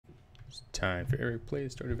It's time for Eric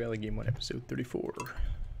Plays Stardew Valley Game 1, Episode 34.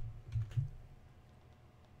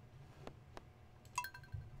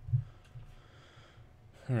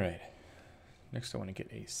 Alright. Next I want to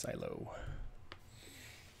get a silo.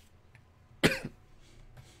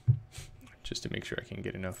 Just to make sure I can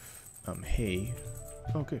get enough hay.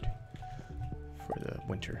 Oh, good. For the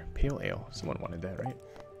winter. Pale ale. Someone wanted that, right?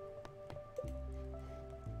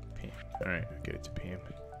 Pam. Alright, I'll get it to Pam.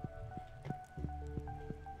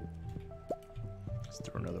 Let's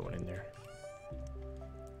throw another one in there.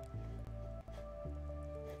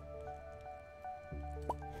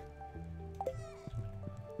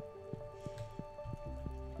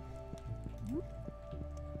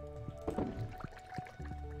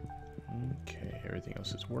 Okay, everything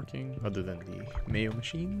else is working other than the mayo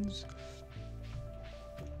machines.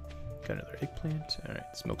 Got another eggplant.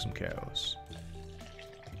 Alright, smoke some cows.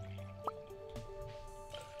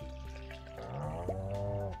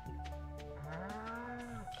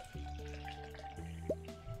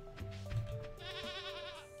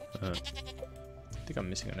 I think I'm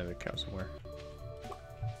missing another cow somewhere.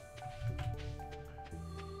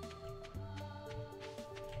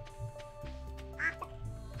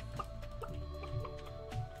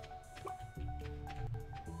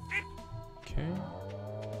 Okay.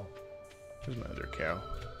 There's my other cow.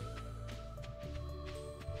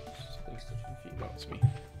 Thanks to feet. Oh, it's me. Did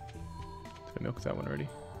I milk that one already?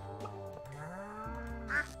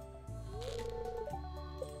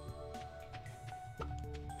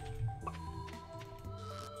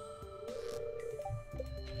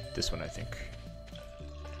 This one, I think.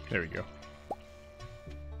 There we go.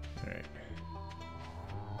 Alright.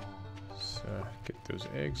 Let's get those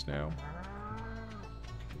eggs now.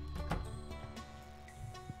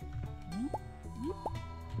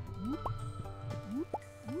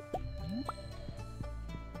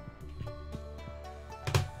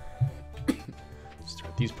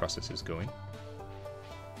 Start these processes going.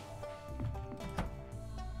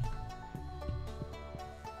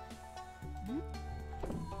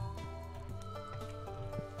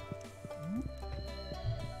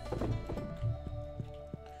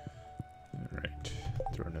 Alright,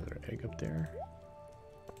 throw another egg up there.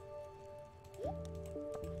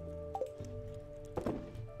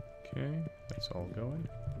 Okay, that's all going.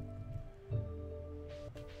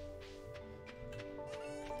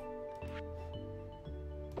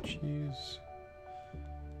 Cheese.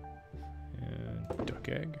 And duck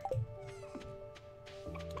egg.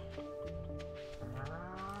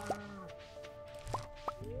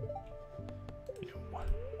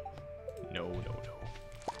 No.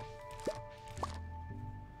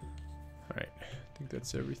 Alright, I think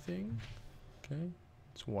that's everything. Okay,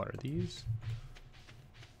 let's water these.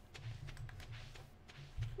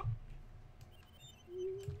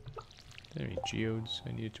 Are there any geodes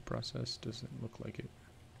I needed to process? Doesn't look like it.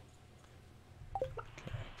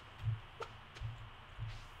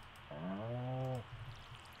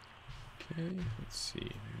 Okay, let's see.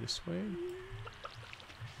 This way?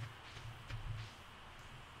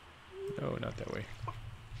 No, not that way.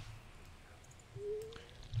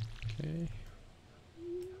 Okay.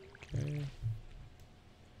 Okay.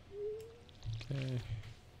 Okay.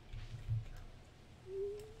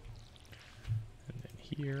 And then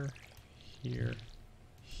here,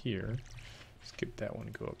 here. Skip that one,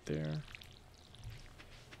 go up there.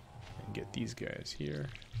 And get these guys here.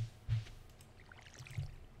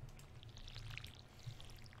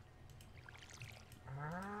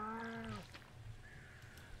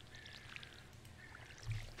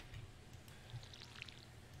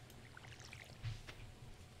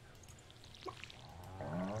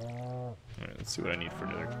 Alright, let's see what I need for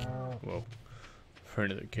another, well, for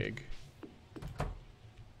another keg.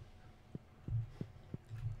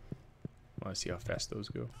 Want to see how fast those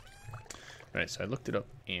go. Alright, so I looked it up,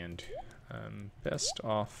 and best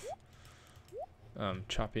off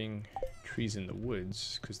chopping trees in the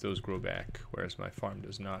woods, because those grow back, whereas my farm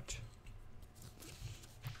does not.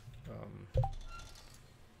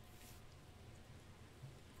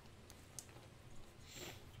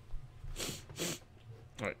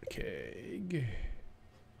 Alright, keg.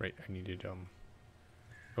 Right, I needed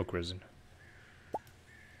oak resin. I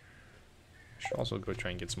should also go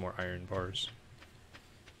try and get some more iron bars.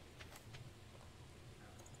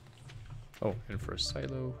 Oh, and for a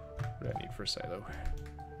silo, what do I need for a silo?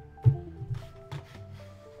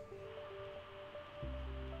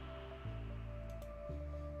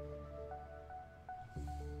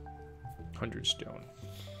 $100 stone.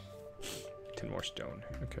 10 more stone.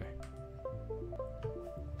 Okay.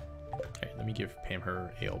 Okay, let me give Pam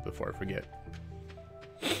her ale before I forget.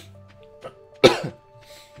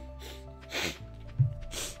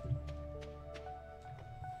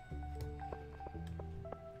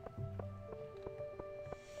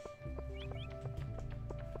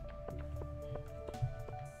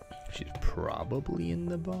 probably in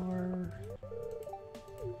the bar,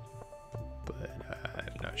 but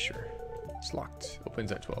I'm not sure. It's locked.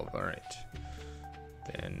 Opens at 12. All right.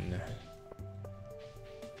 Then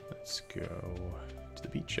let's go to the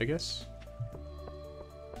beach, I guess.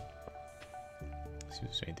 See if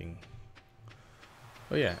there's anything.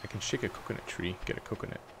 Oh yeah, I can shake a coconut tree, get a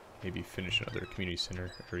coconut, maybe finish another community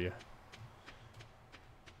center area.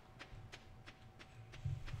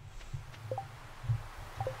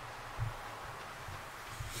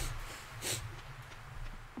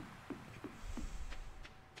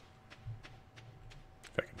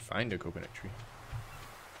 If I can find a coconut tree.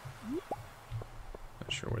 Not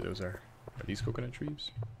sure where those are. Are these coconut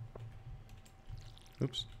trees?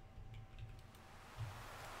 Oops.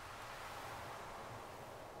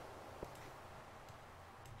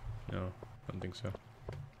 No, I don't think so.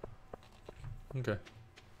 Okay.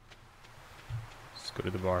 Let's go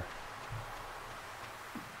to the bar.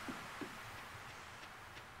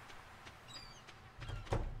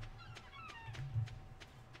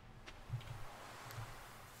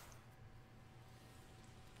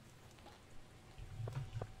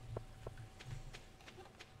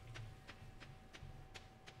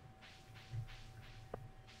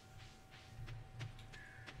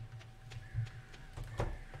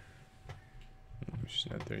 She's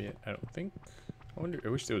not there yet, I don't think. I wonder, I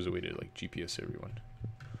wish there was a way to like GPS everyone.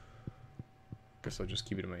 Guess I'll just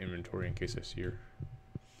keep it in my inventory in case I see her.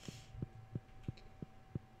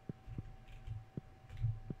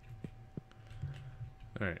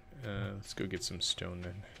 Alright, let's go get some stone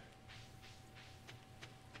then.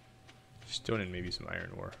 Stone and maybe some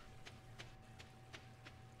iron ore.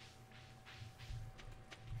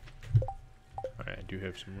 Alright, I do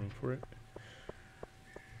have some room for it.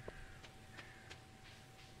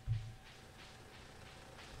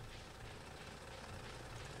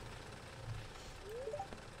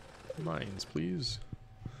 Mines, please.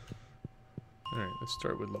 Alright, let's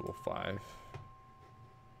start with level 5.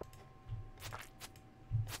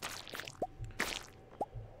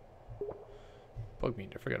 Bug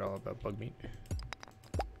meat, I forgot all about bug meat.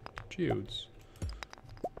 Geodes.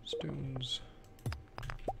 Stones.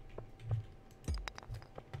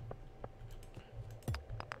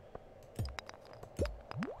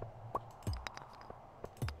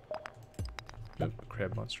 Nope, a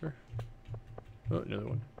crab monster. Oh, another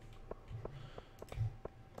one.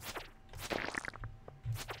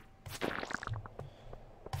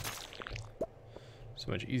 So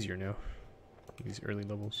much easier now, these early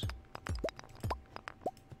levels.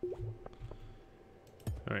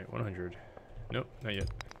 Alright, 100. Nope, not yet.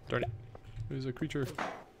 Darn it. There's a creature.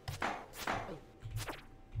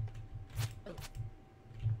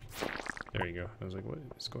 There you go. I was like, what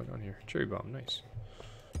is going on here? Cherry bomb, nice.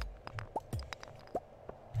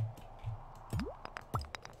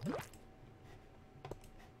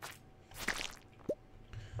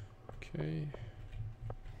 Okay.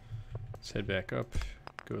 Let's head back up.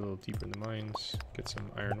 Go a little deeper in the mines, get some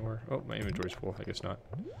iron ore. Oh, my inventory's full. I guess not.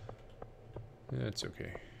 That's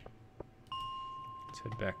okay. Let's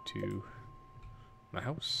head back to my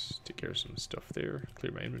house, take care of some stuff there,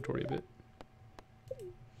 clear my inventory a bit.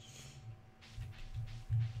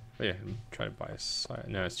 Oh yeah, I'm trying to buy a silo.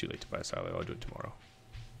 No, it's too late to buy a silo. I'll do it tomorrow.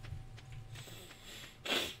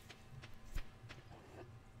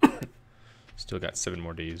 Still got 7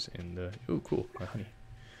 more days in the... Oh, cool. My honey.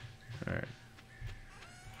 Alright.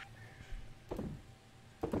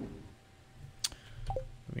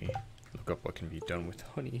 Let me look up what can be done with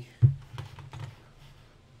honey.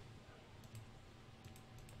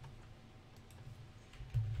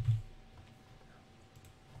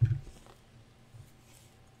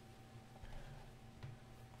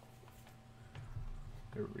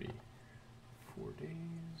 Every 4 days.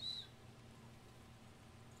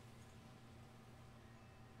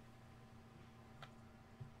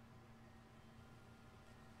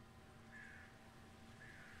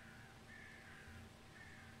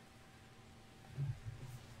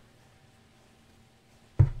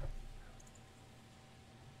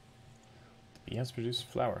 Bee has produced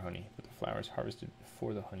flower honey, but the flower is harvested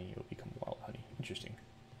before the honey will become wild honey. Interesting.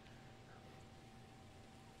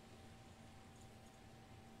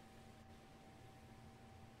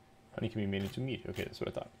 Honey can be made into meat. Okay, that's what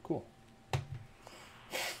I thought. Cool.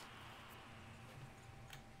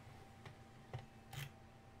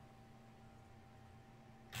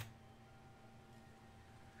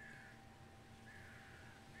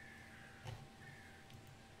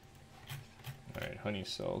 Alright, honey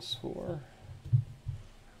sells for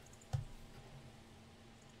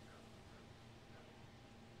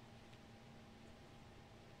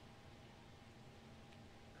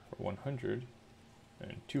 100.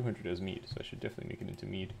 And 200 as mead, so I should definitely make it into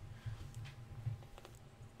mead.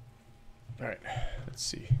 Alright, let's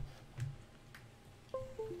see.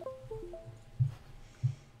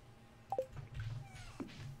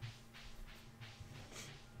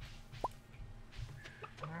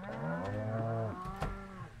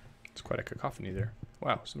 It's quite a cacophony there.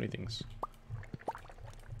 Wow, so many things.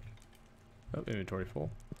 Oh, inventory full.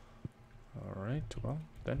 Alright, well,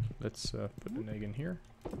 then let's put an egg in here.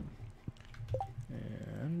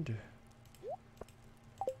 And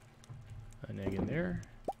an egg in there.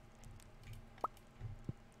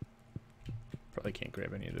 Probably can't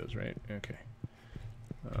grab any of those, right? Okay.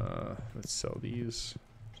 Let's sell these so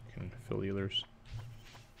we can fill the others.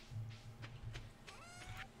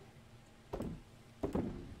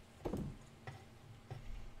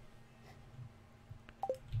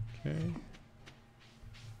 Okay.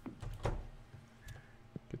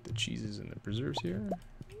 Get the cheeses and the preserves here.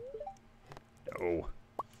 No.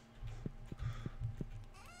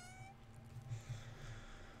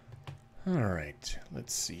 Alright,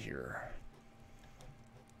 let's see here.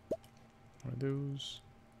 One of those.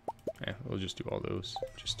 Yeah, we'll just do all those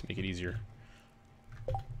just to make it easier.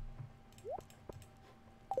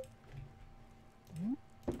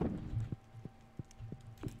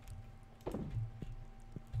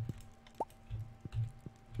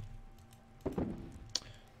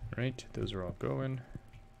 Right, those are all going.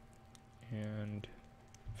 And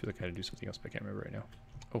I feel like I had to do something else, but I can't remember right now.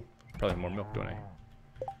 Oh, probably more milk, don't I?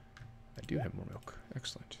 I do have more milk.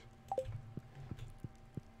 Excellent.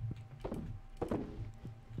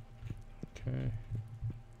 Okay.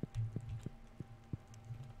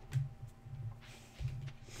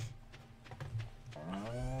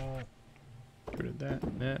 Get rid of that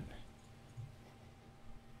and that.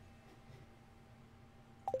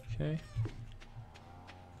 Okay.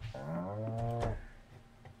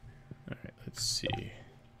 Alright, let's see.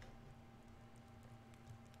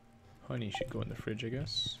 Honey should go in the fridge, I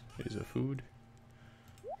guess. It is a food.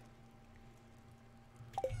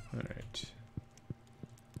 Alright.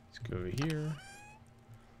 Let's go over here.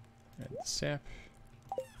 Add the sap.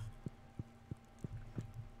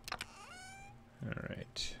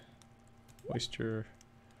 Alright. Oyster.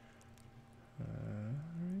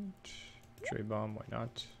 Alright. Tray bomb, why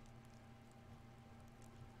not?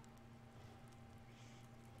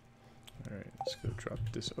 Alright, let's go drop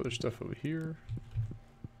this other stuff over here.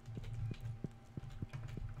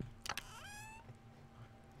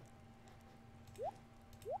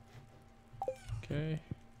 Okay.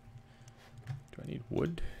 Do I need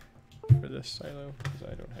wood for this silo? Because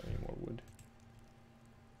I don't have any more wood.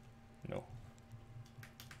 No.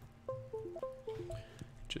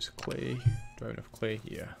 Just clay. Do I have enough clay?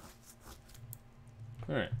 Yeah.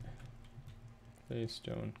 Alright. Clay,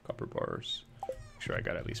 stone, copper bars. Make sure I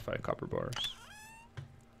got at least 5 copper bars.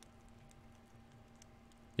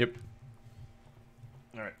 Yep.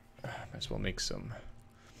 Alright. Might as well make some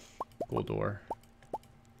gold ore.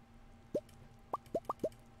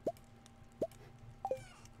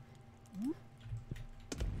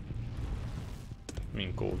 I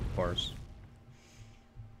mean gold bars.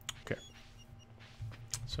 Okay.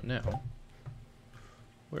 So now,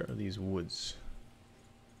 where are these woods?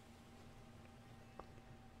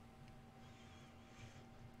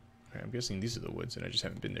 Okay, I'm guessing these are the woods and I just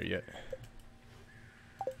haven't been there yet.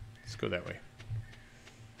 Let's go that way.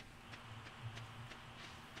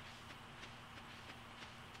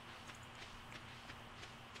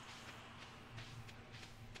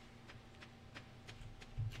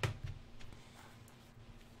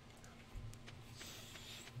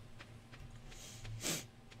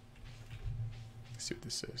 Let's see what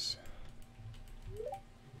this is.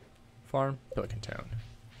 Farm, Pelican Town.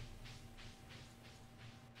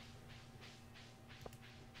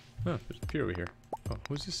 Oh, there's a pier over here. Oh,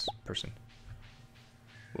 who's this person?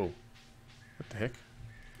 Whoa. What the heck?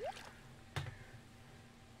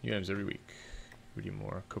 New items every week. Reading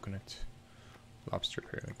more. Coconut. Lobster,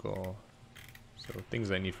 chemical. So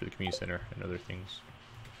things I need for the community center and other things.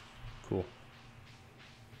 Cool.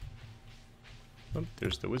 Oh,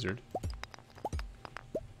 there's the wizard.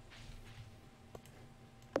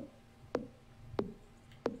 I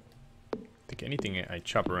think anything I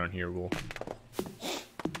chop around here will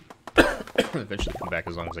eventually come back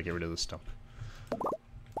as long as I get rid of the stump.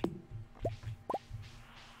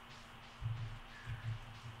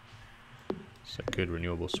 It's a good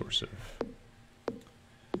renewable source of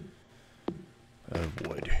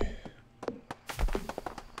wood.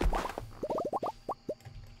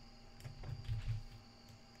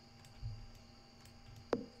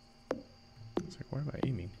 It's like, where am I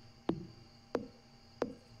aiming?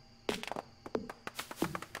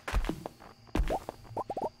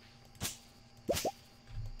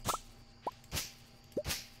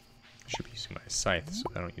 using my scythe, so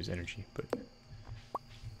I don't use energy, but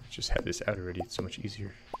just have this out already, it's so much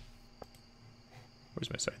easier. Where's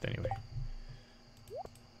my scythe anyway?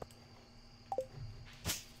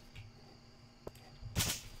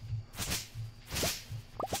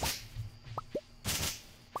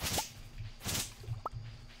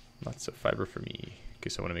 Lots of fiber for me, in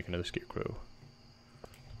case I want to make another scarecrow.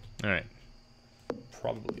 Alright.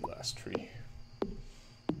 Probably last tree.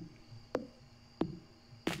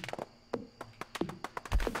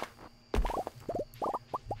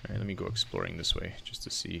 Alright, let me go exploring this way, just to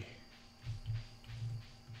see.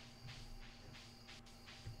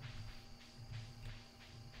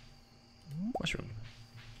 Mushroom.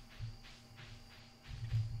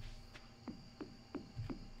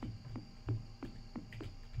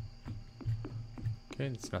 Okay,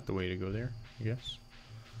 that's not the way to go there, I guess.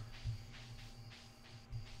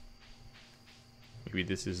 Maybe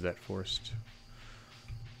this is that forest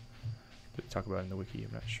that they talk about in the wiki,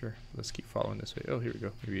 I'm not sure. Let's keep following this way. Oh, here we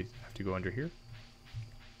go. Maybe I have to go under here.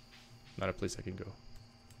 Not a place I can go.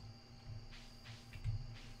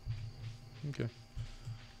 Okay.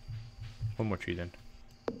 One more tree then.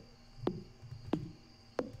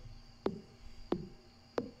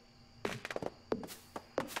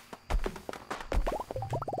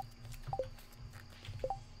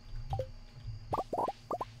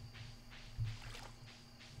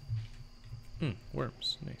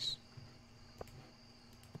 Worms, nice.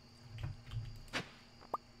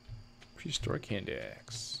 Prehistoric hand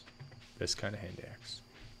axe. Best kind of hand axe.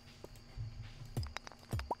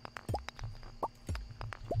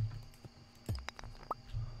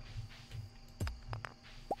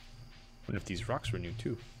 Wonder if these rocks were new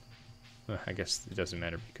too. I guess it doesn't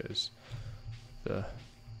matter because the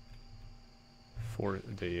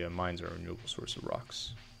mines are a renewable source of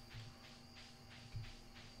rocks.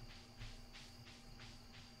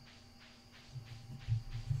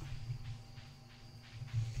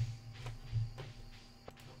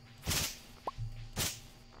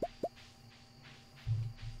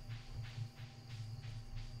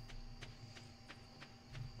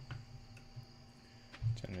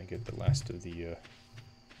 Trying to get the last of the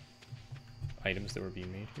items that were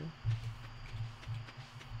being made here.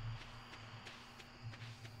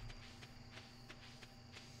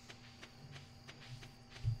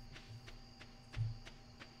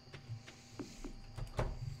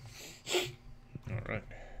 Alright.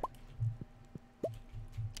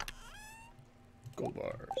 Gold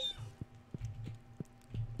bars.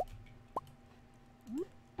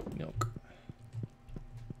 Milk.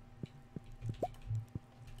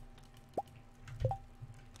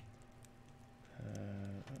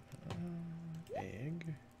 Egg.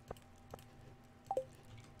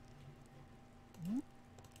 And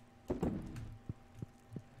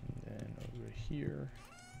then over here.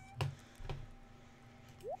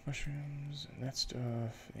 Mushrooms and that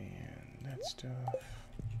stuff and that stuff.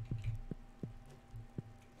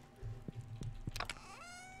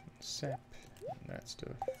 Sap and that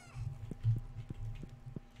stuff.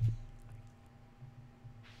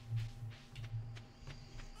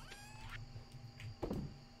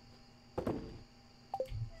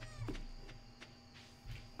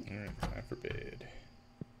 Alright, time for bed.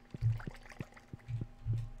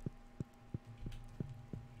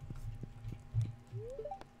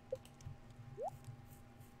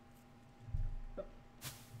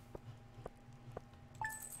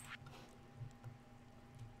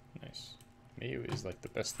 Nice. Mayo is like the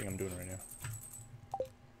best thing I'm doing right now.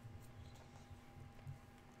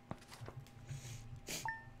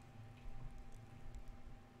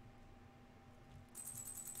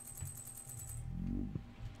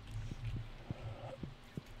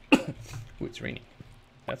 Ooh, it's raining.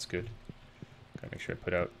 That's good. Gotta make sure I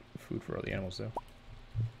put out food for all the animals though.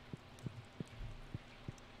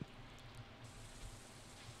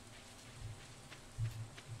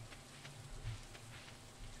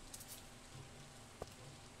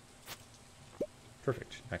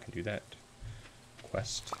 Perfect. I can do that.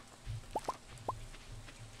 Quest.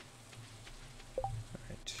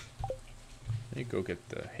 Alright. Let me go get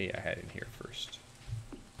the hay I had in here first.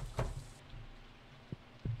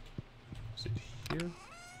 Is it here?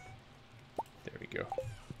 There we go.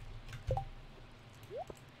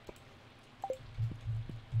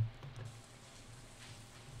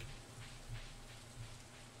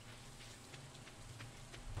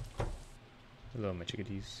 Hello, my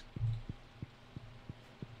chickadees.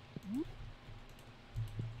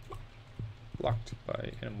 Blocked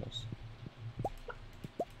by animals.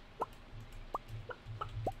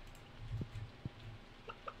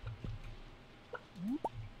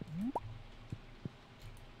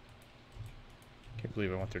 Can't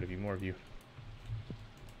believe I want there to be more of you.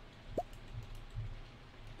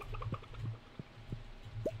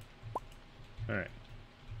 Alright.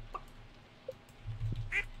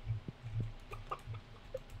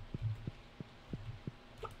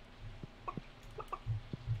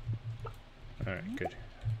 Alright, good.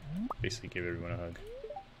 Basically give everyone a hug.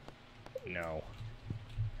 No.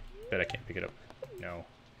 Bet I can't pick it up. No.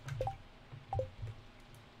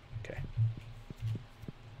 Okay.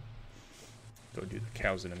 Go do the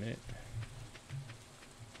cows in a minute.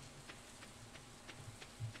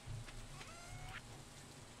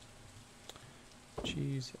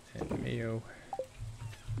 Cheese and mayo.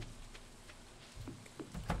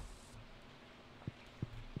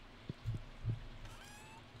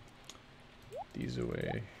 These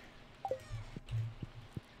away.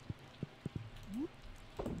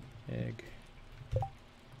 Egg.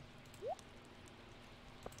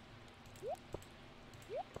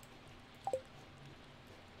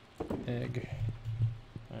 Egg.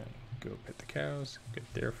 And go pet the cows,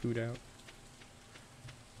 get their food out.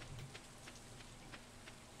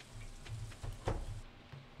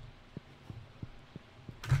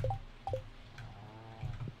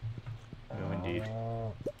 No, indeed.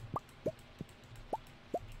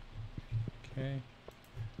 Okay.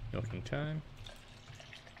 Milking time.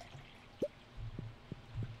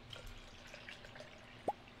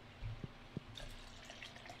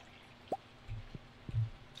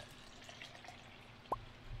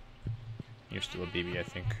 You're still a baby, I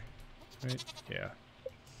think. Right? Yeah.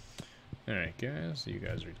 Alright, guys. You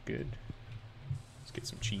guys are good. Let's get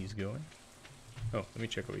some cheese going. Oh, let me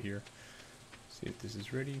check over here. See if this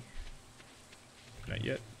is ready. Not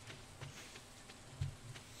yet.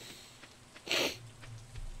 Okay,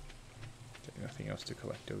 nothing else to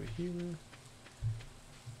collect over here.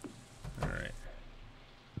 Alright.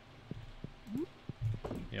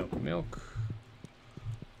 Milk.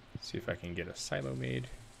 See if I can get a silo made.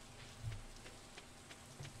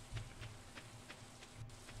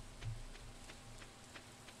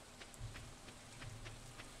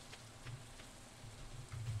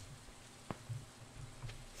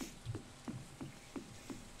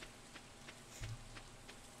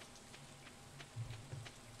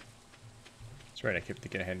 That's right, I kept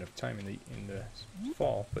thinking I had enough time in the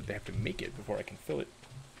fall, but they have to make it before I can fill it.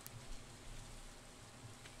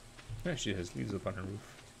 Yeah, she has leaves up on her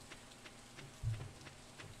roof.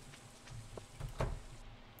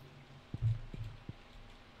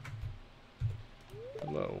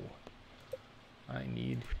 Hello. I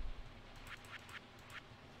need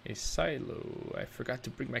a silo. I forgot to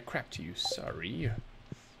bring my crap to you. Sorry.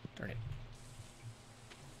 Darn it.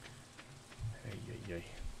 Ay, ay, ay.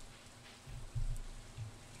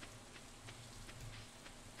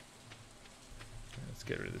 Let's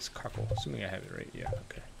get rid of this cockle. Assuming I have it right. Yeah,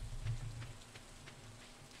 okay.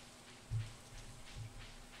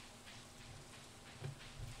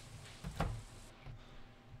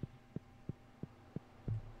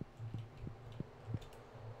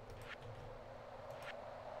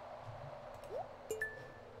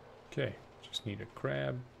 Okay, just need a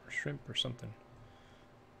crab or shrimp or something.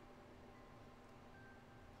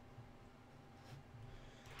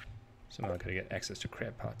 Somehow I gotta get access to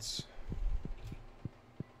crab pots.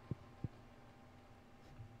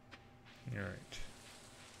 Alright.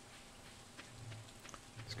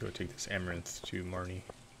 Let's go take this amaranth to Marnie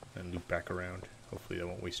and loop back around. Hopefully that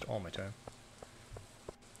won't waste all my time.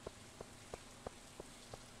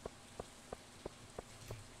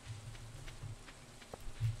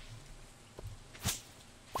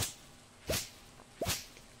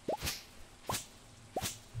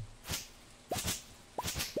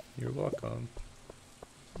 You're welcome.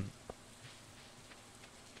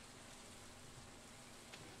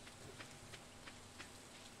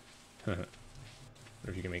 Wonder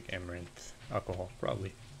if you can make amaranth alcohol,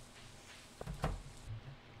 probably.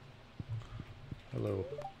 Hello.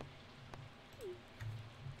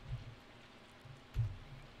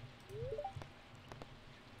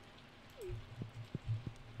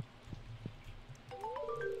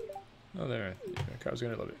 Oh, there. The cows are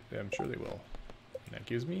gonna love it. Yeah, I'm sure they will. And that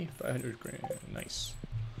gives me 500 grand. Nice.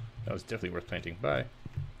 That was definitely worth planting. Bye.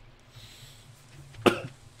 I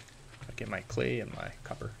get my clay and my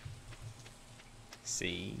copper.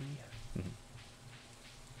 See? It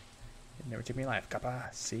never took me life, copper.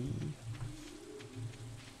 See?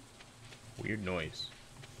 Weird noise.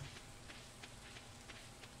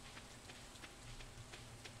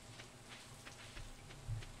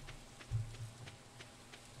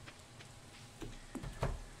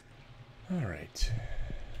 Alright.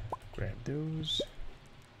 Grab those.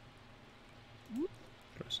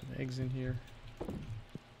 Throw some eggs in here.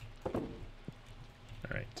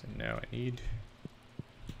 Alright, and now I need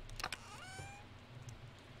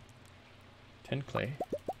 10 clay.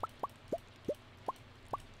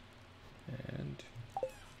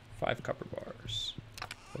 5 copper bars.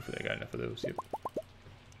 Hopefully I got enough of those. Yep.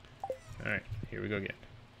 Alright, here we go again.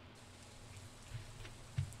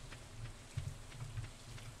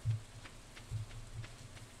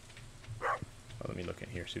 Well, let me look in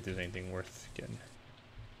here, see if there's anything worth getting.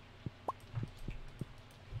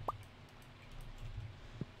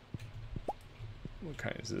 What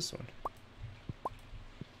kind is this one?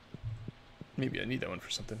 Maybe I need that one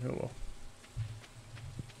for something. Oh well.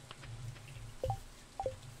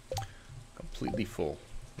 Completely full.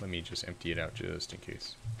 Let me just empty it out just in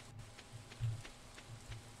case.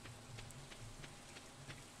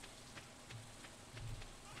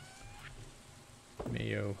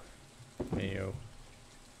 Mayo. Mayo.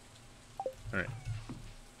 Alright.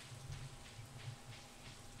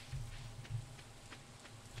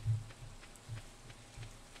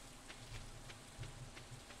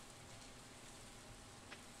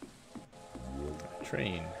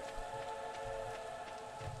 Train.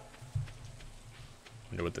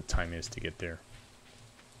 Wonder what the time is to get there.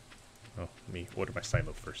 Oh, let me order my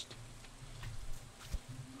silo first.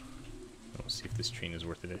 We'll see if this train is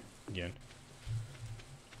worth it again.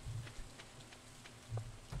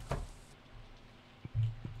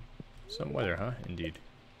 Some weather, huh? Indeed.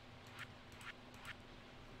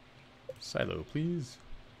 Silo, please.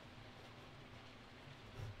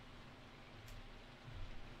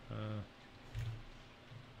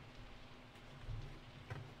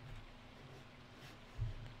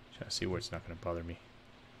 Trying to see where it's not going to bother me.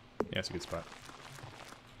 Yeah, it's a good spot.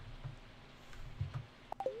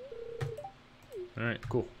 Alright,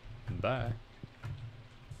 cool. Bye.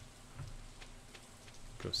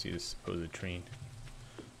 Go see this supposed train.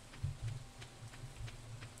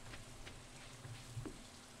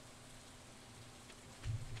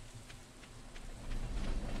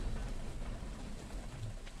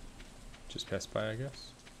 Just passed by, I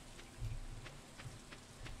guess.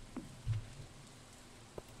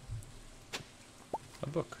 A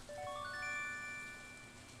book.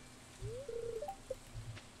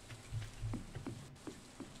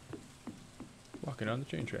 Walking on the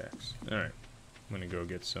train tracks. Alright. I'm gonna go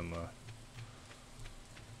get some,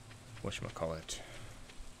 whatchamacallit?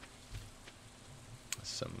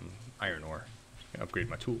 Some iron ore. Upgrade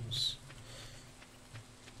my tools.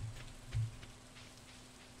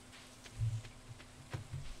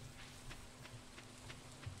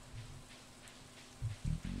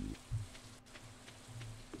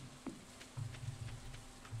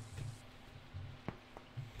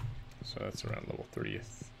 So that's around level 30,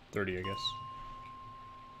 I guess.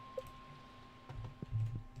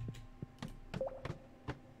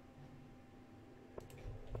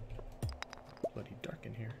 Bloody dark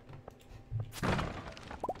in here.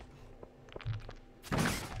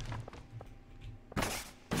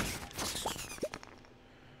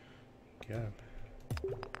 Got him.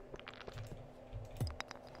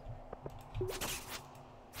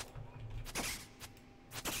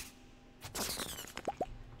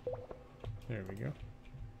 There we go.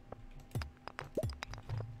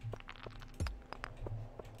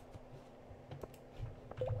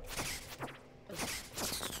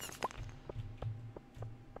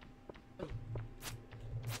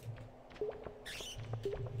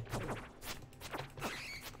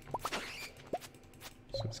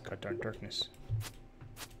 So it's got dark darkness.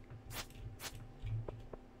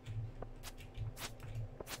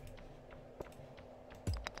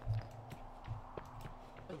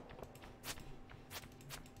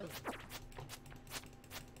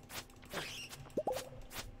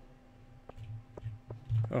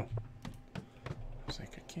 Oh. I was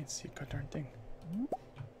like, I can't see a goddamn thing.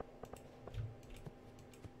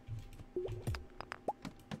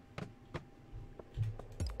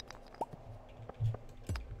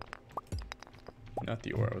 Not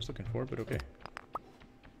the ore I was looking for, but okay.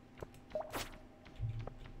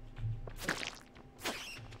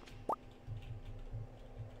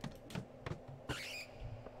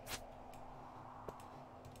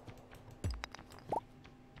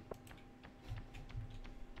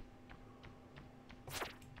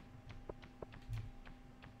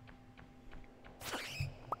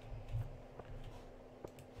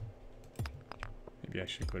 Maybe I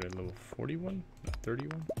should go to level 41, not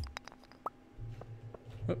 31.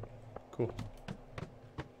 Oh, cool.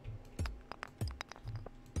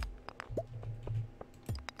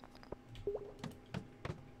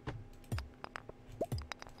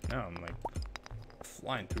 Now I'm like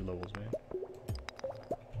flying through levels, man.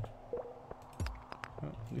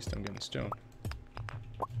 Well, at least I'm getting stone.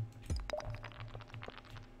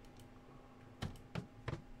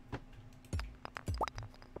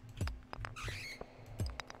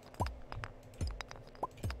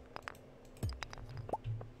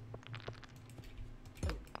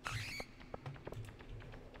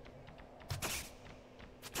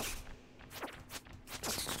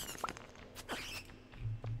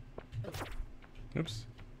 Oops.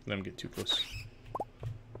 Let him get too close.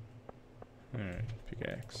 Alright,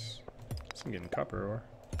 pickaxe. Guess I'm getting copper ore.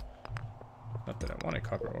 Not that I wanted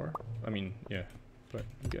copper ore. I mean, yeah, but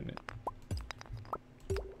I'm getting it.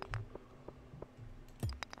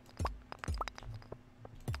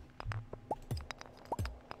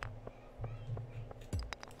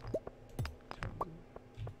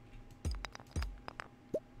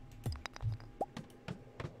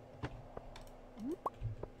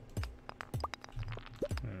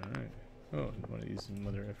 Alright. Oh, one of these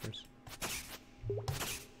mother effers.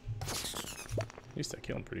 At least I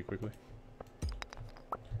kill him pretty quickly.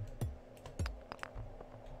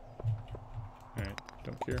 Alright,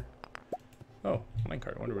 don't care. Oh,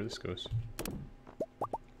 minecart. I wonder where this goes.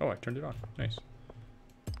 Oh, I turned it on. Nice.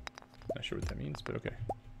 Not sure what that means, but okay.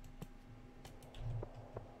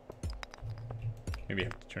 Maybe I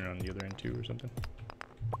have to turn it on the other end too or something.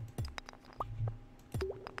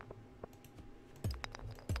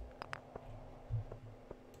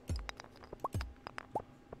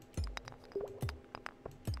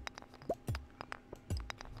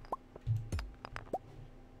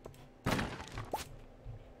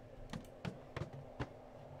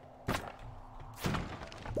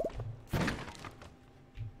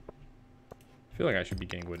 I feel like I should be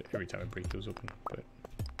getting wood every time I break those open, but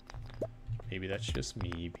maybe that's just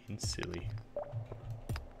me being silly.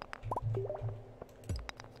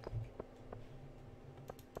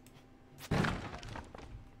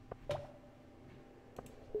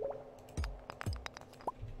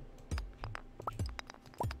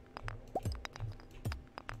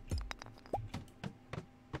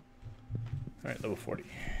 Alright, level 40.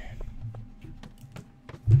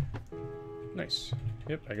 Nice.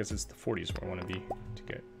 Yep, I guess it's the 40s where I want to be to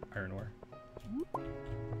get iron ore.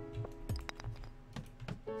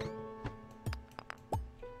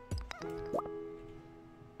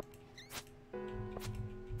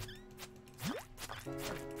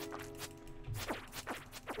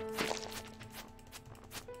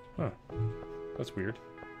 Huh. That's weird.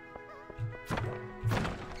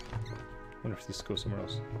 Wonder if this goes somewhere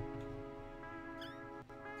else.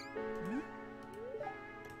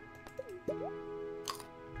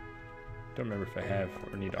 Don't remember if I have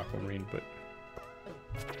or need aquamarine, but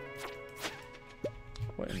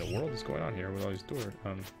what in the world is going on here with all these doors?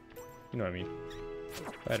 You know what I mean.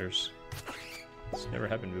 Ladders. It's never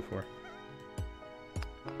happened before.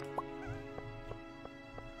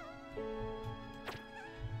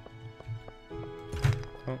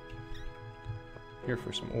 Oh. Here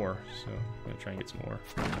for some ore, so I'm gonna try and get some ore.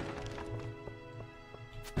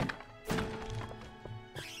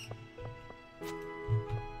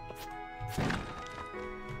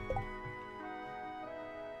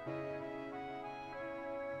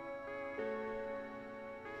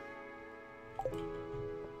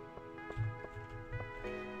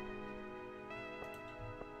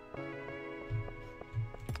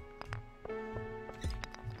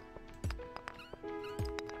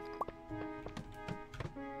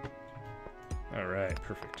 Alright,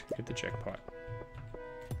 perfect. Hit the jackpot.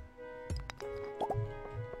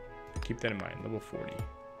 Keep that in mind, level 40.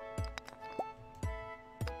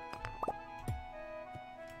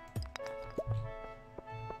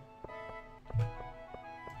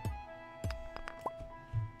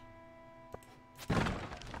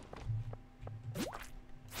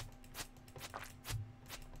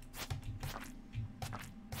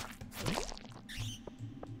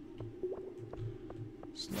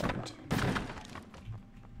 Slugged.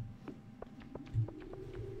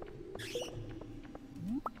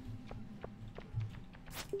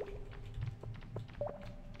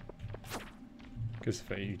 Because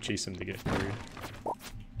if you chase them, they get buried.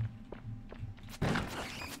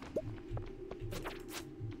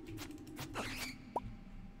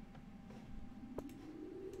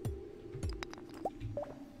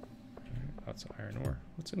 Lots of iron ore.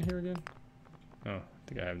 What's in here again? Oh, I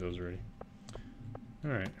think I have those already.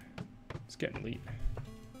 Alright. It's getting late.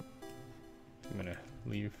 I'm gonna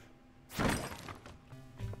leave. Oh,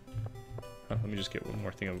 let me just get one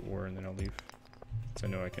more thing of ore and then I'll leave. So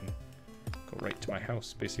I know I can go right to my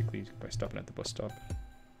house, basically, by stopping at the bus stop.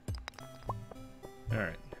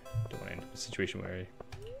 Alright. Don't want to end up in a situation where I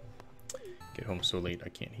get home so late I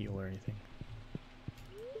can't heal or anything.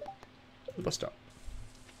 The bus stop.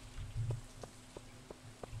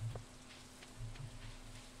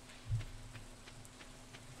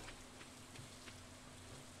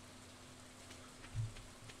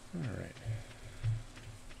 Alright.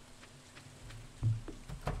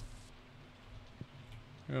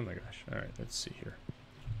 Oh my gosh. Alright, let's see here.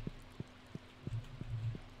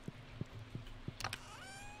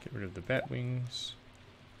 Get rid of the bat wings.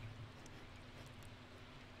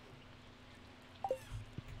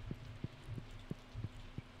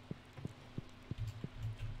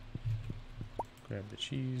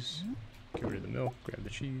 cheese. Get rid of the milk, grab the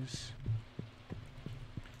cheese.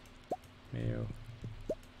 Mayo.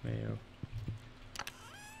 Mayo.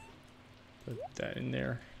 Put that in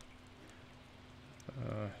there.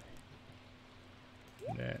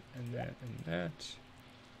 And that, and that, and that.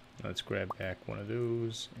 Let's grab back one of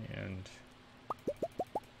those and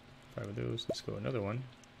 5 of those. Let's go another one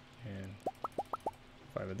and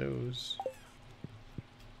 5 of those.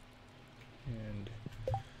 And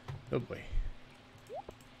oh boy.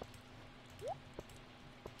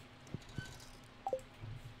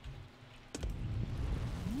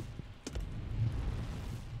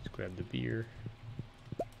 Let's grab the beer.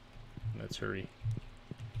 Let's hurry.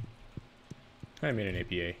 I made an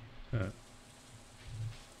APA.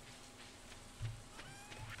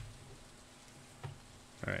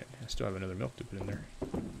 Alright, I still have another milk to put in there.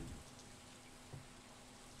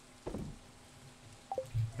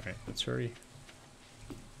 Alright, let's hurry.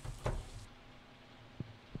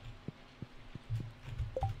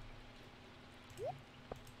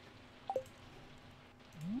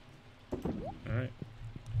 Alright.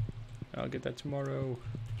 I'll get that tomorrow.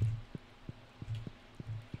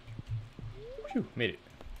 Phew, made it.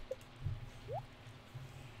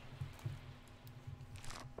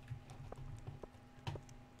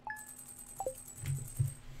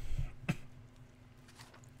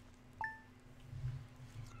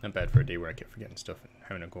 Not bad for a day where I kept forgetting stuff and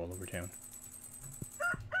having to go all over town.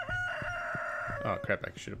 Oh crap, I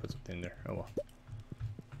should have put something in there. Oh well.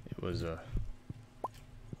 It was a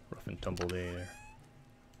rough and tumble day there.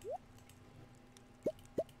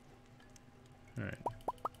 Alright.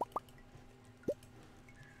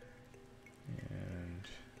 And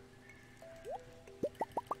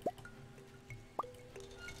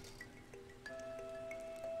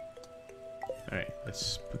alright,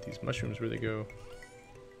 let's put these mushrooms where they go.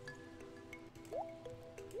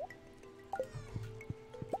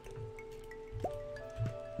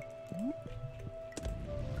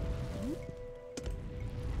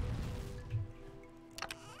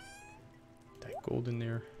 Gold in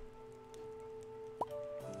there.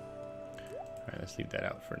 Alright, let's leave that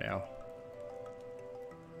out for now.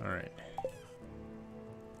 Alright.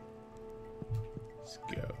 Let's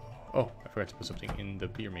go. Oh, I forgot to put something in the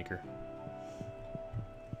beer maker.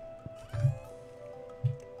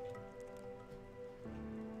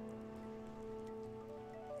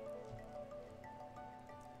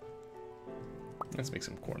 Let's make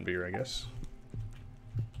some corn beer, I guess.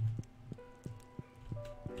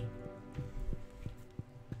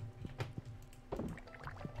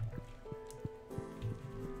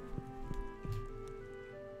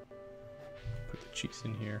 Cheese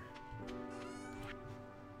in here.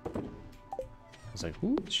 I was like,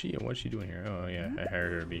 who is she and what's she doing here? Oh yeah, I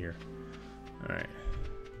hired her to be here. Alright.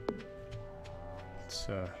 Let's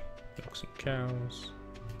milk some cows.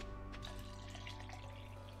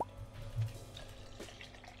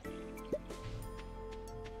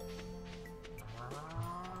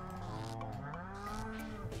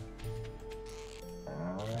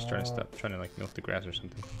 I was trying to stop trying to like milk the grass or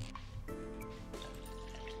something.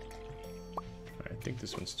 I think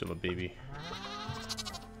this one's still a baby.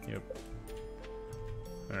 Yep.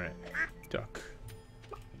 Alright. Duck.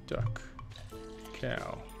 Duck.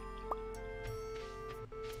 Cow.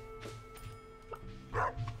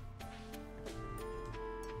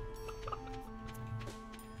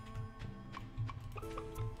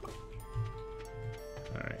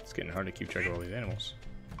 Alright, it's getting hard to keep track of all these animals.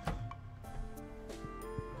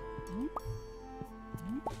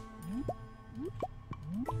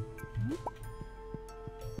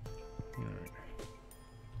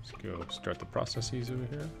 Go start the processes over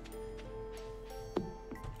here.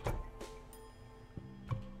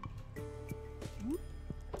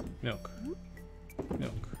 Milk.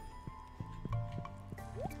 Milk.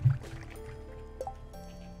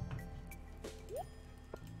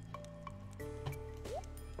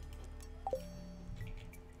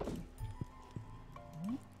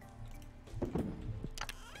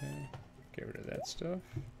 Okay, get rid of that stuff.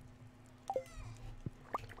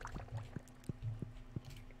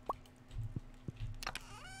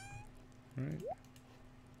 Alright.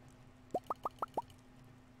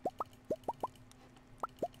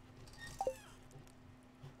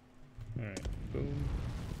 Alright, boom,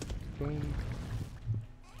 boom.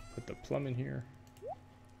 Put the plum in here.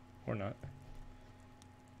 Or not.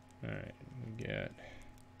 Alright, we get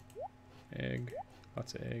egg,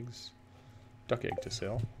 lots of eggs. Duck egg to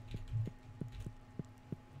sell.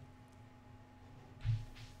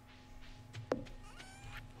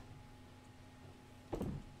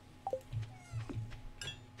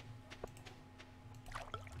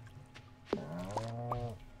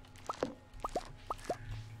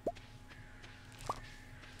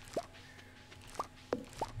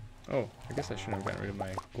 Oh, I guess I shouldn't have gotten rid of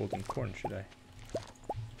my golden corn, should I?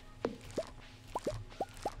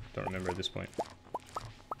 Don't remember at this point.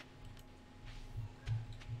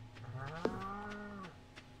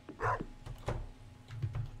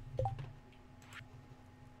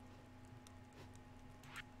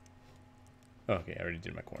 Oh, okay, I already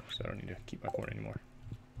did my corn, so I don't need to keep my corn anymore.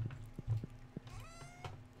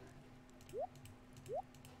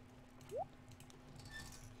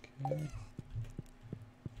 Okay.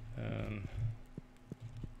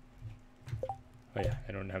 Oh yeah,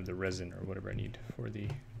 I don't have the resin or whatever I need for the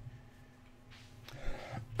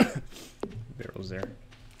barrels there.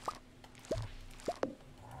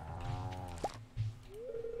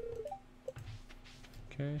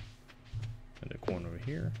 Okay. Another corn over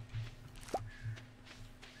here.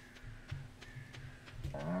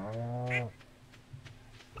 I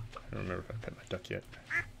don't remember if I pet my duck yet.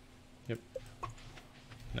 Yep.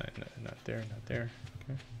 Not there, not there.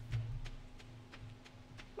 Okay.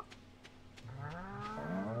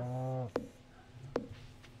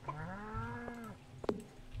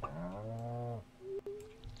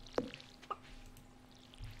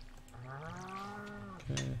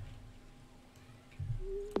 Okay.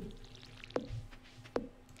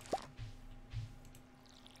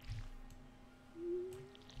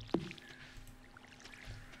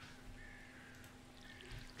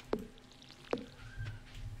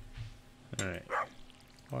 All right.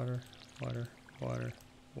 Water, water, water,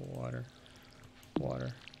 water,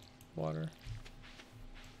 water, water,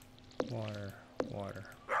 water, water,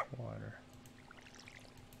 water,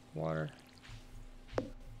 water,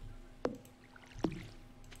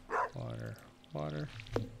 water, water,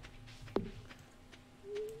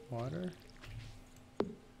 water,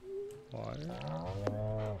 water,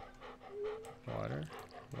 water,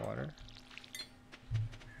 water,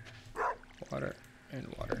 water, and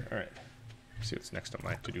water. All right. See what's next on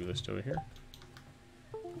my to-do list over here.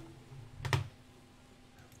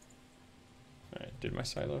 Alright, did my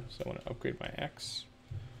silo, so I want to upgrade my axe.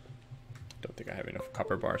 Don't think I have enough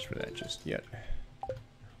copper bars for that just yet.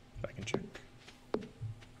 But I can check.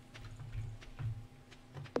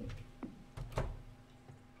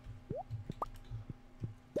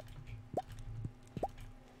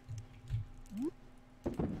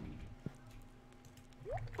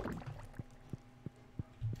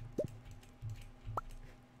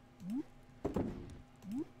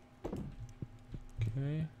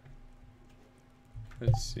 Okay.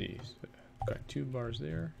 Let's see. So got 2 bars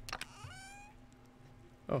there.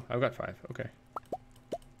 Oh, I've got 5. Okay.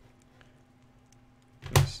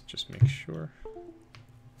 Let's just make sure.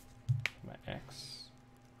 My axe.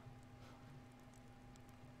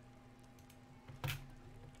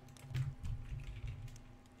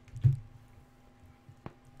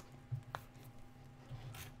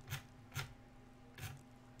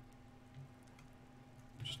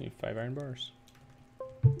 Just need 5 iron bars.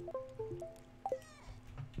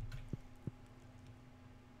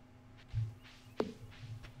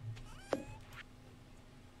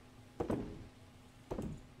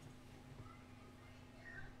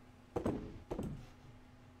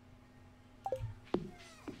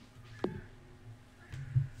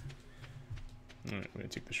 Alright, I'm going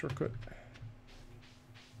to take the shortcut.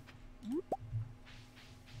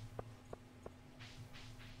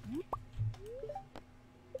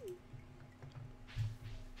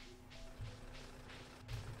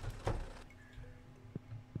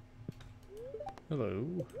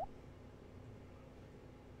 Hello.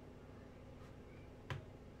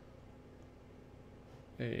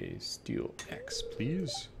 A steel axe,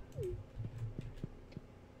 please.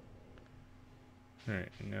 Alright,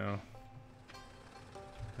 now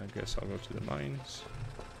I guess I'll go to the mines.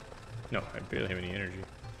 No, I barely have any energy.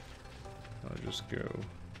 I'll just go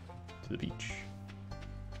to the beach.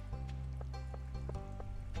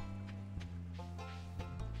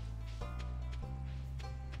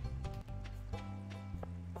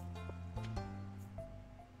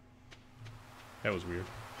 That was weird.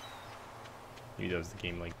 Maybe that was the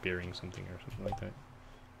game like burying something or something like that.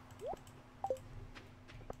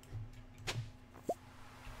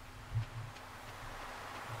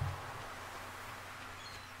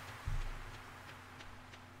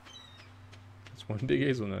 That's one big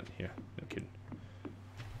hazelnut. Yeah, no kidding.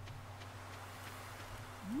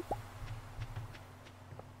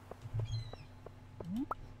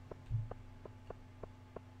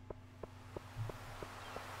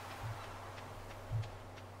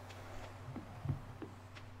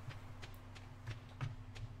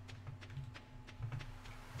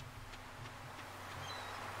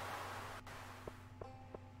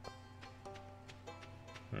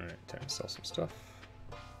 Alright, time to sell some stuff.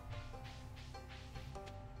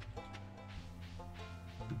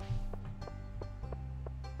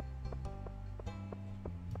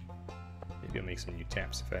 some new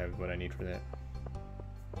taps if I have what I need for that.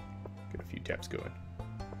 Get a few taps going.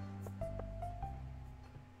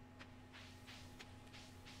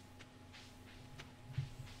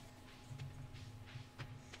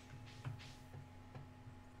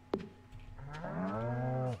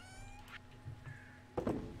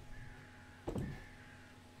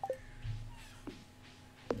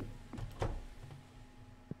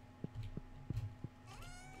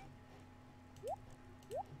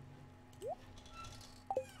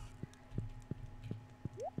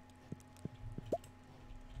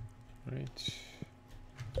 Right.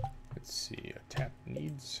 Let's see. A tap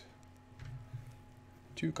needs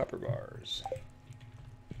 2 copper bars.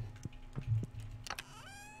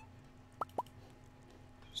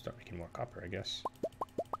 Start making more copper, I guess.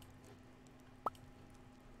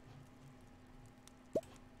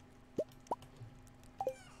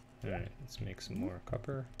 Alright, let's make some more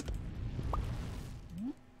copper.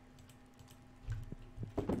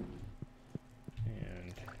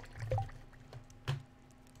 And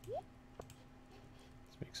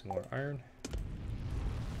let's make some more iron.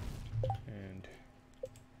 And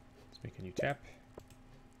let's make a new tap.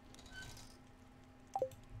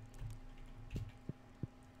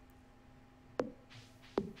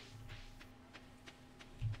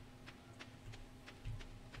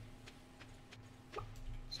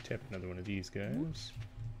 Tap another one of these guys.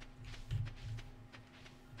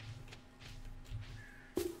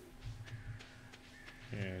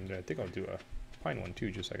 And I think I'll do a pine one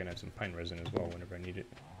too, just so I can have some pine resin as well whenever I need it.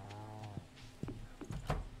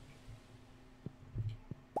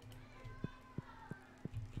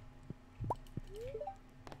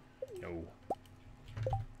 No.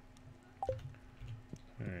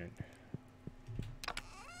 Alright.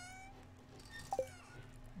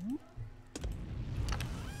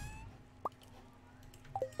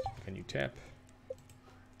 Can you tap?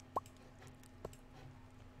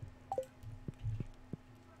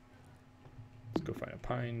 Let's go find a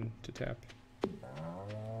pine to tap.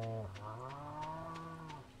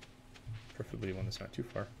 Preferably one that's not too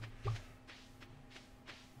far.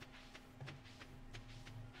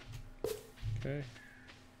 Okay.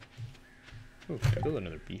 Oh, can I build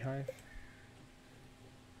another beehive?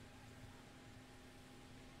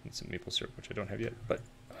 Need some maple syrup, which I don't have yet, but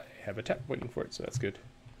I have a tap waiting for it, so that's good.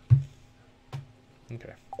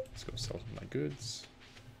 Okay, let's go sell my goods.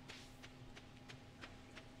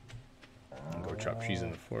 And go chop trees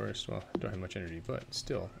in the forest. Well, I don't have much energy, but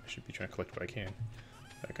still, I should be trying to collect what I can.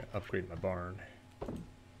 I can upgrade my barn.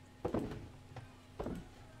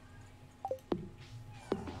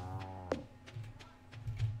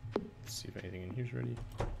 Let's see if anything in here's ready.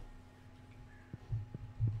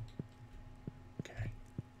 Okay.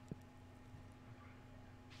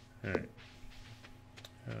 Alright.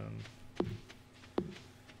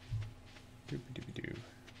 Doobie-doobie-doo.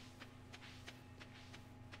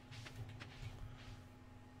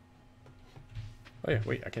 Oh yeah,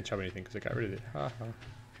 wait, I can't chop anything because I got rid of it. Ha ha.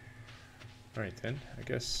 Alright then, I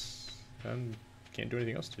guess can't do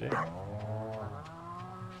anything else today. Well,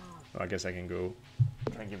 I guess I can go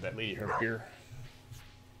try and give that lady her beer.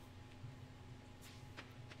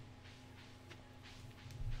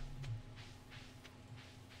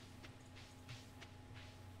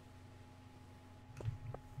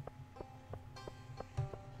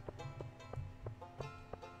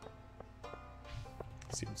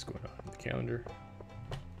 Let's see what's going on in the calendar.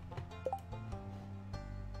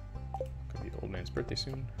 Gonna be the old man's birthday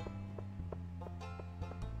soon.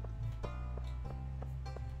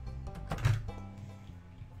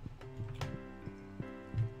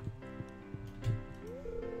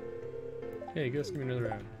 Hey, Gus, give me another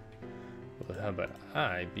round. Well, how about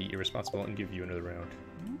I be irresponsible and give you another round?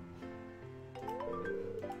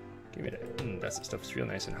 Give me that. That's the stuff. It's real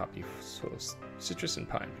nice and hoppy. So citrus and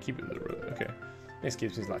pine. Keep it in the road. Okay. Nice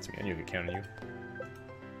gives me lots of me. I knew I could count on you.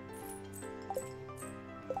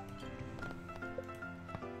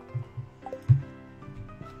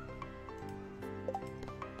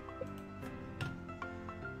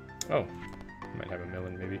 Oh, I might have a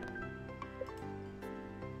melon maybe.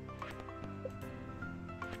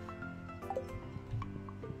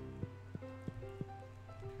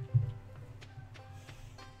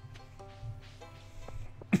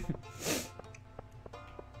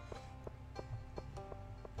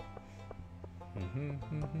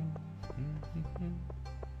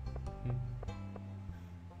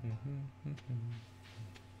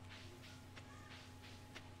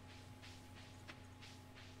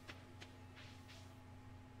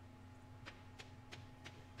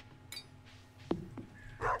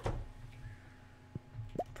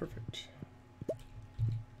 Perfect.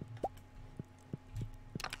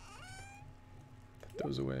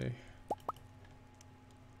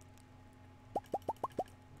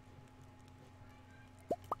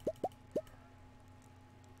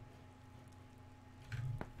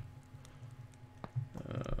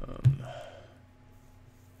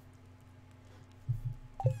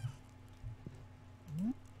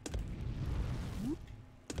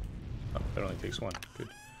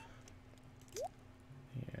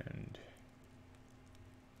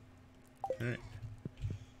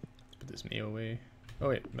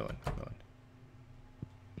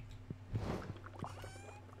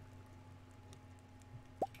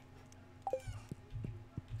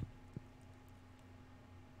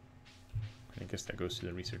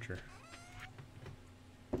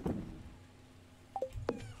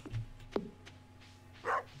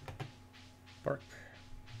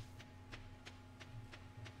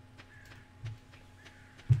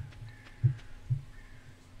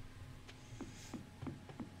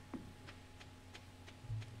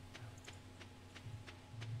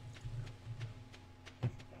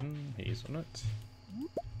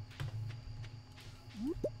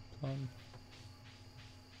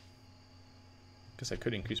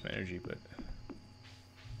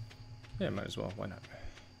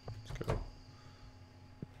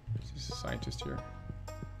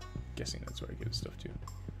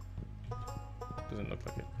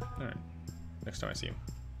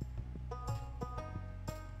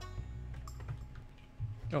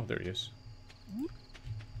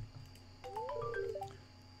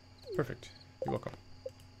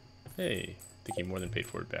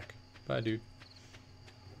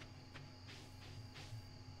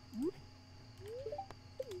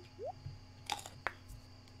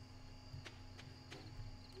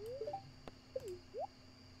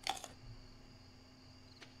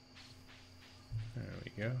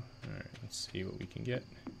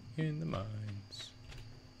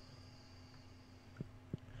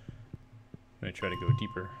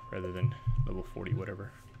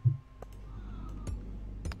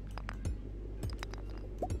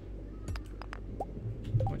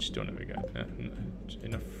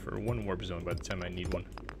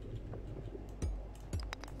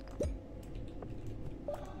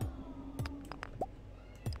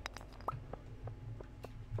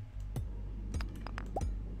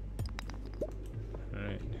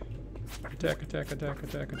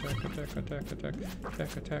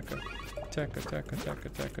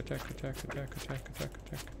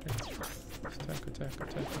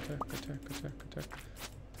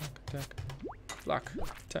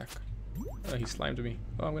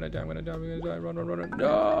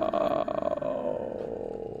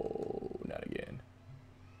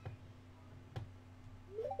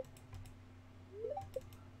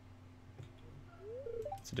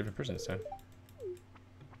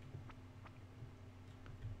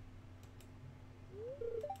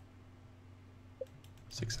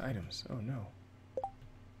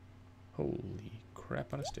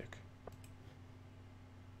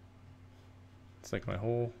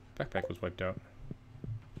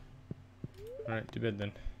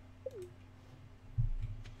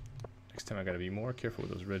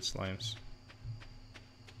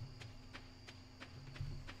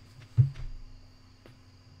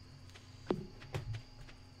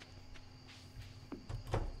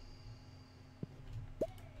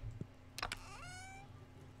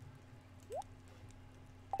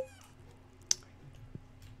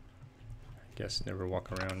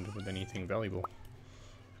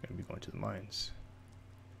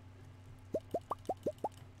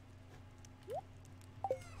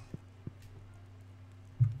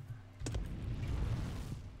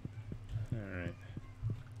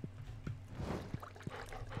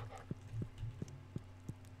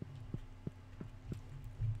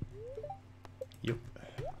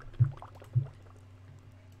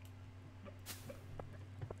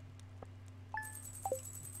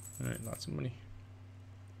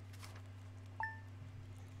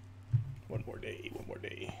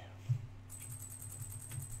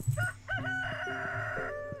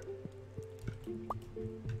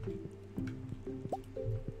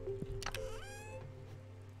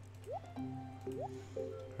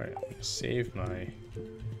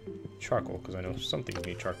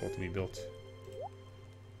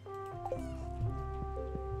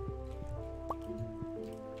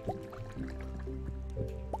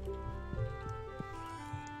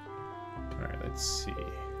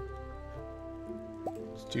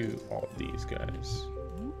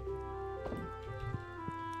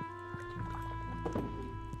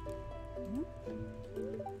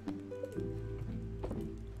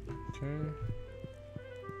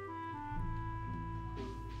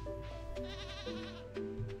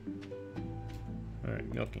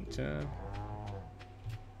 Milking time.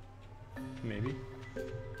 Maybe.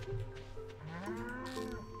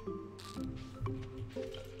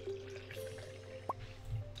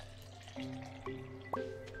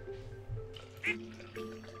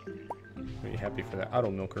 Are you happy for that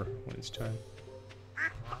auto milker when it's time?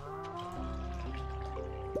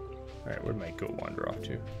 Alright, where'd my goat wander off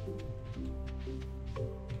to?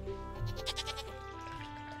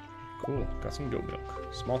 Cool, got some goat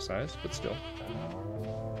milk. Small size, but still.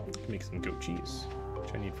 Can make some goat cheese,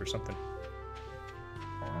 which I need for something.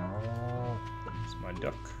 It's my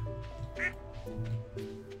duck.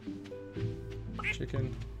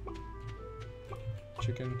 Chicken.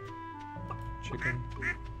 Chicken. Chicken.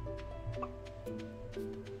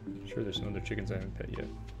 Sure, there's some other chickens I haven't pet yet.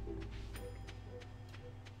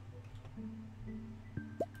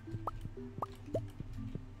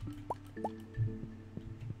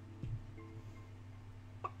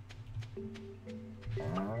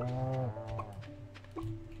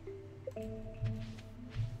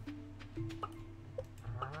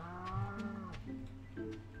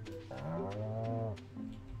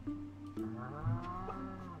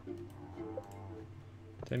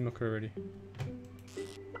 Did I milk her already?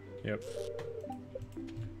 Yep.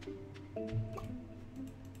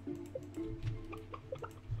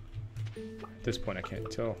 At this point I can't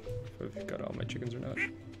tell if I've got all my chickens or not.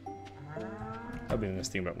 I'll be in this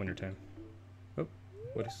thing about wintertime. Oh,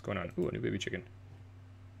 what is going on? Ooh, a new baby chicken.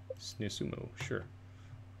 Snisumo, sure.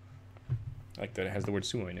 I like that it has the word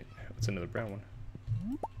sumo in it. It's another brown one.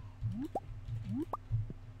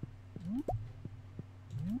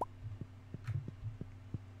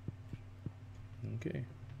 Okay.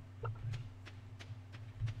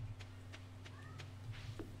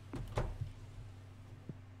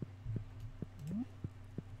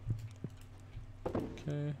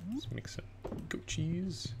 Okay, let's make some goat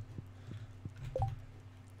cheese.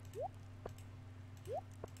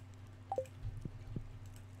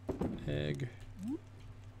 Egg.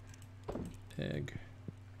 Egg.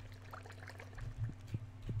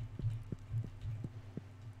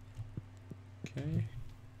 Okay.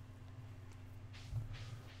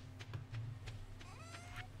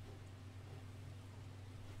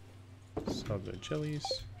 Solve the jellies.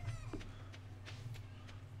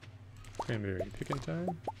 Cranberry picking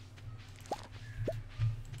time.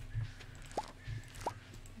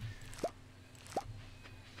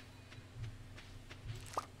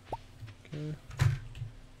 Okay.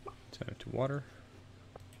 Time to water.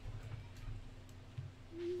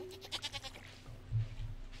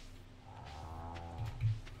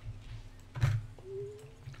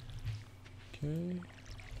 Okay.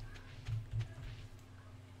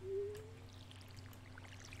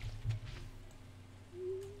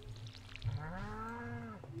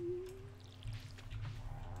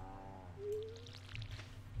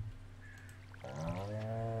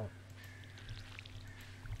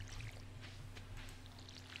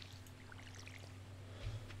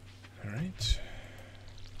 All right.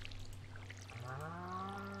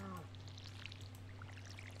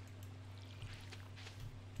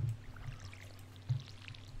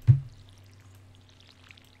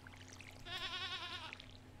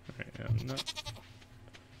 I'm not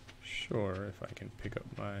sure if I can pick up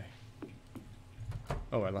my...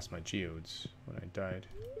 Oh, I lost my geodes when I died.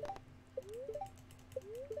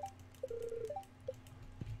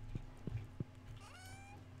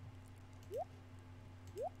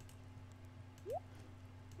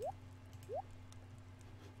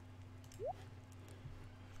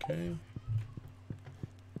 Okay.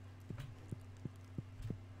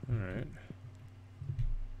 Alright.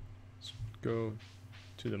 Let's go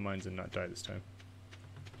to the mines and not die this time.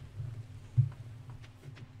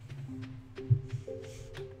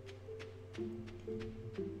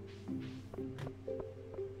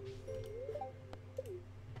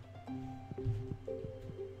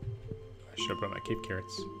 I should have brought my cape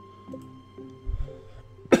carrots.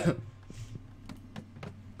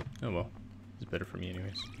 Oh well, it's better for me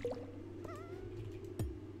anyways.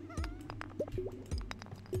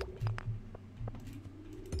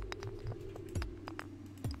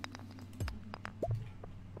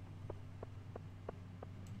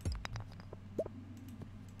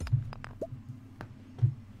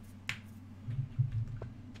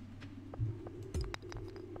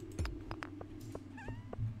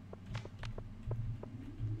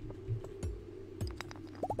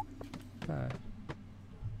 Bye.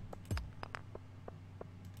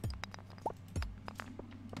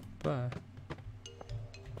 Bye.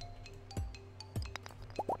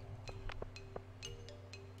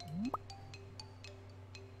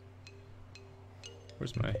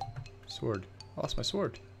 Where's my sword? I lost my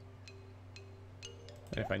sword.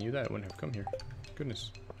 And if I knew that, I wouldn't have come here.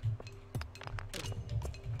 Goodness.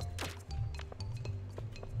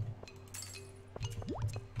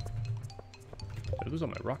 Did I lose all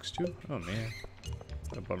my rocks too? Oh man.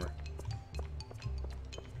 What a bummer.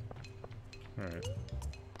 Alright.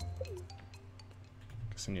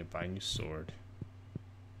 Guess I need to buy a new sword.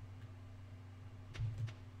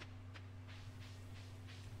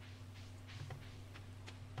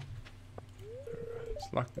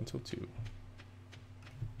 It's locked until 2.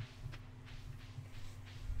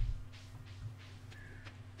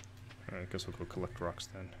 Alright, I guess we'll go collect rocks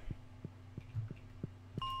then.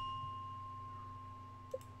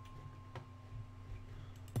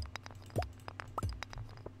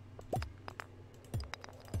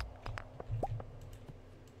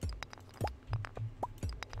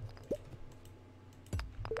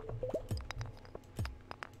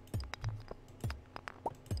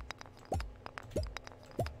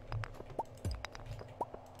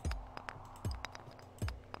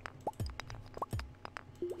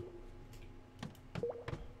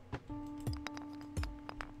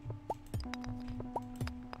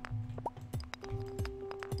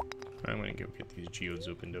 I'm gonna go get these geodes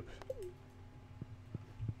opened up.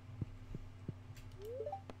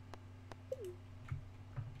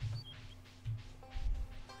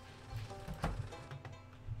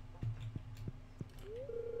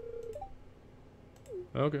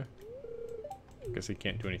 Okay. Guess I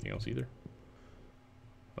can't do anything else either.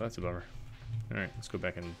 Well, that's a bummer. Alright, let's go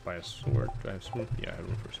back and buy a sword. Do I have a sword? Yeah, I have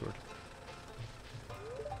room for a sword.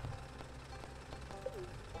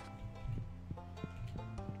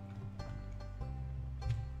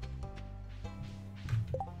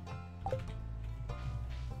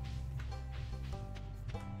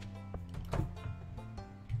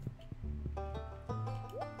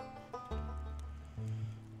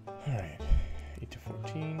 Alright, 8 to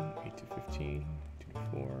 14, 8 to 15, 2 to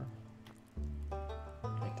 4,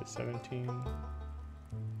 8 to 17,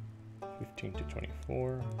 15 to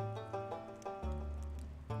 24.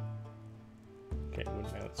 Okay,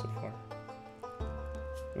 what mallet so far?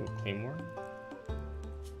 Oh, claymore.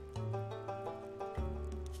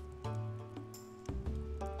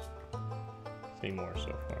 Claymore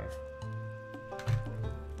so far.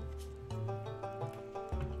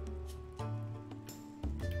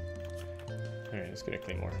 Alright, let's get a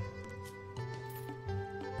claymore.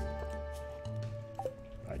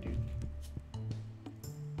 Bye, dude.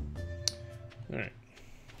 Alright.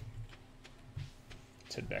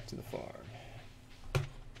 Let's head back to the farm.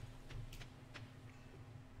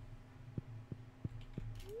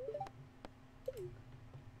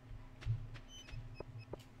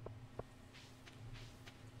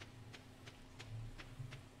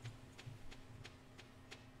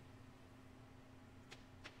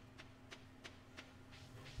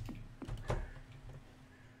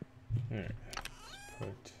 Alright,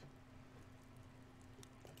 let's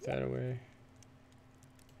put that away,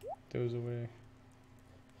 those away.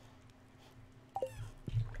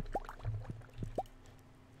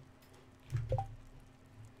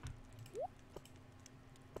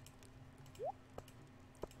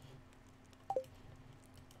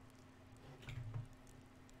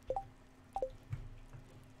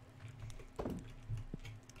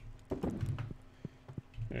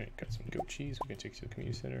 Alright, got some goat cheese we can take to the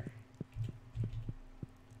community center.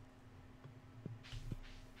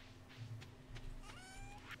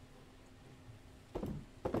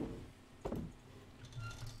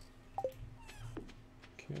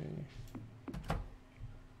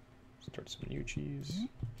 Start some new cheese.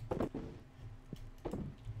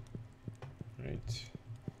 Right.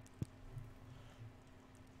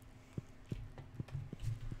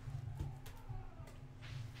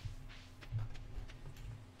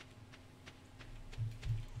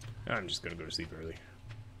 I'm just gonna go to sleep early.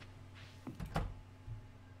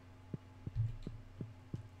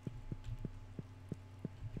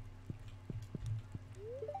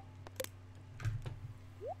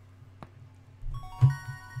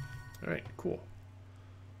 Alright, cool.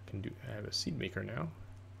 I have a seed maker now,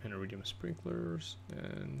 and iridium sprinklers,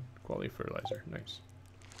 and quality fertilizer. Nice.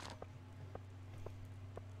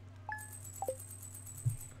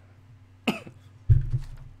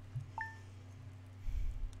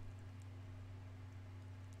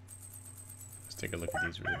 Let's take a look at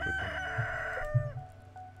these really quickly.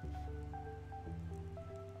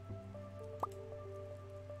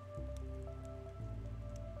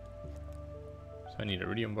 So I need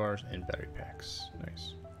iridium bars and battery packs.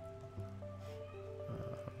 Nice.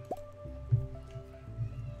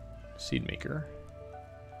 Seed maker.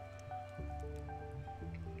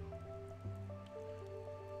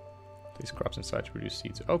 Place crops inside to produce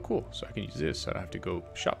seeds. Oh, cool. So I can use this, so I don't have to go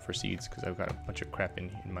shop for seeds because I've got a bunch of crap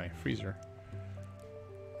in my freezer.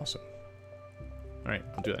 Awesome. Alright,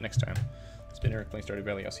 I'll do that next time. It's been Eric playing Stardew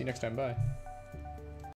Valley. I'll see you next time. Bye.